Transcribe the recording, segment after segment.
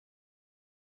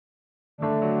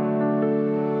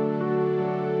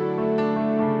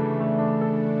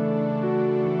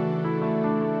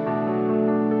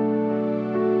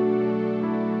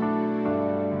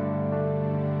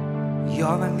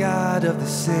You're the God of the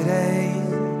city.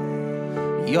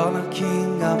 You're the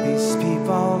King of these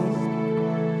people.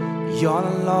 You're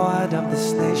the Lord of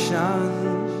this nation.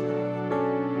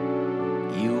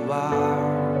 You are.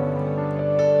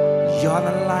 You're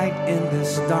the light in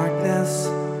this darkness.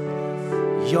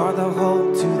 You're the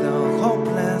hope to the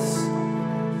hopeless.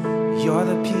 You're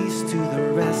the peace to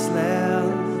the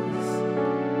restless.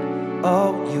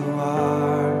 Oh, you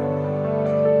are.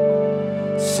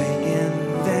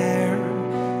 Singing, there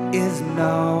is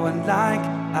no one like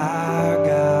our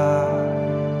God.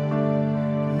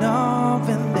 No,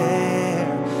 and there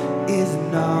is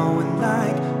no one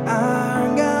like our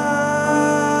God.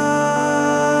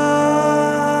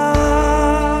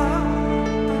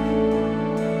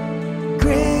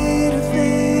 Greater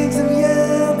things have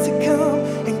yet to come,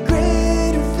 and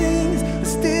greater things are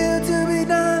still to be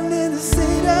done in the city.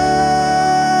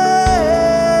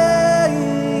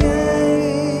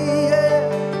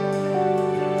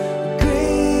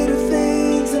 Greater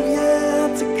things have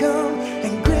yet to come,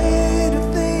 and greater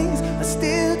things are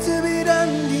still to be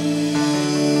done here.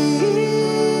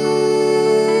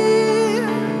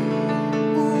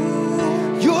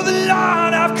 You're the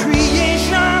Lord of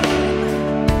creation,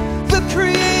 the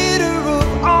creator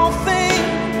of all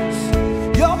things.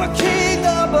 You're the King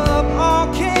above all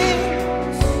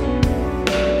kings.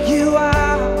 You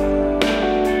are.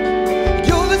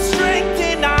 You're the strength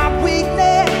in our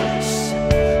weakness.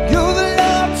 You're the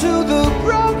love to the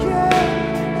broken.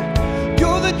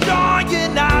 You're the joy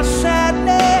in our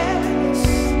sadness.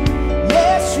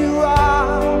 Yes, you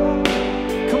are.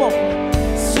 Come on.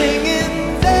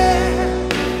 Singing, there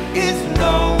is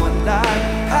no one like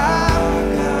our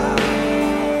God.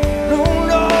 No,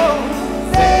 no,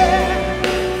 there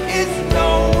is no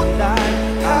one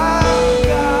like our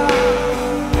God.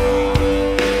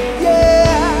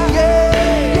 Yeah, yeah,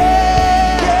 yeah,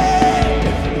 yeah.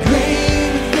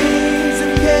 Greater things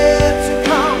have yet to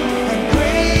come, and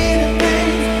greater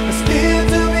things are still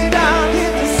to be done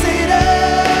in the city.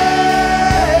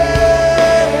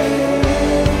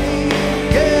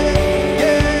 Yeah,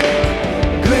 yeah.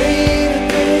 Greater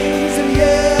things have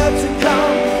yet to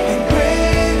come, and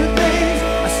greater things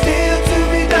are still to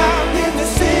be done in the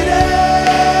city.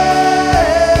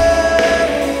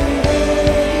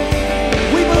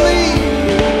 We believe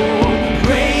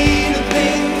greater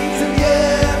things have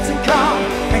yet to come,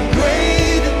 and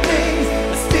greater things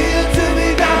are still to be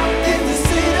done in the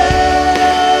city.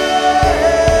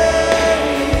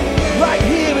 Right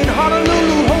here in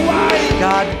Honolulu, Hawaii.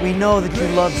 God, we know that you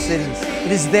love cities.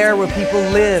 It is there where people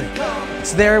live.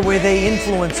 It's there where they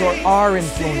influence or are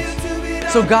influenced.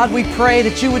 So God, we pray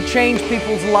that you would change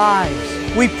people's lives.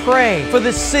 We pray for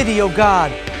this city, oh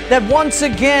God, that once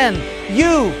again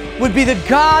you would be the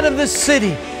God of this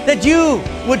city, that you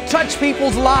would touch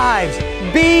people's lives.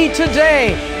 Be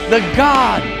today the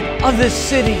God of this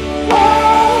city.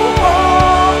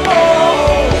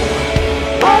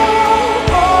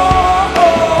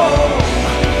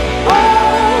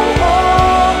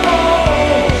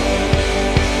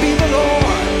 Be the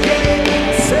Lord,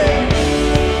 yeah, say,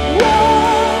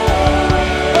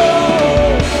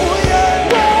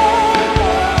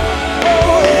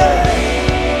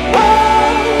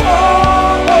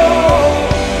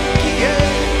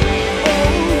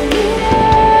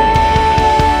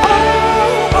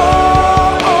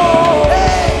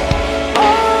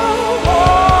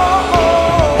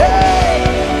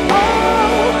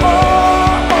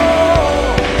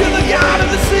 you're the God of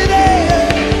the city.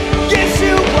 Yes,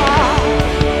 you are.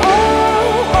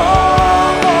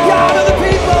 God of the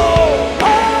people.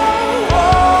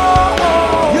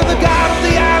 You're the God of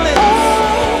the islands.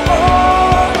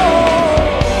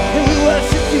 And we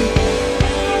worship you.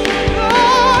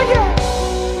 Oh, yeah.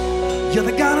 You're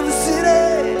the God of the city.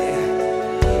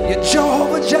 You're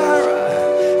Jehovah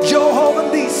Jireh, Jehovah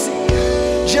Nissi,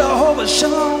 Jehovah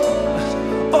Shalom.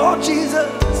 Oh,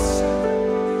 Jesus.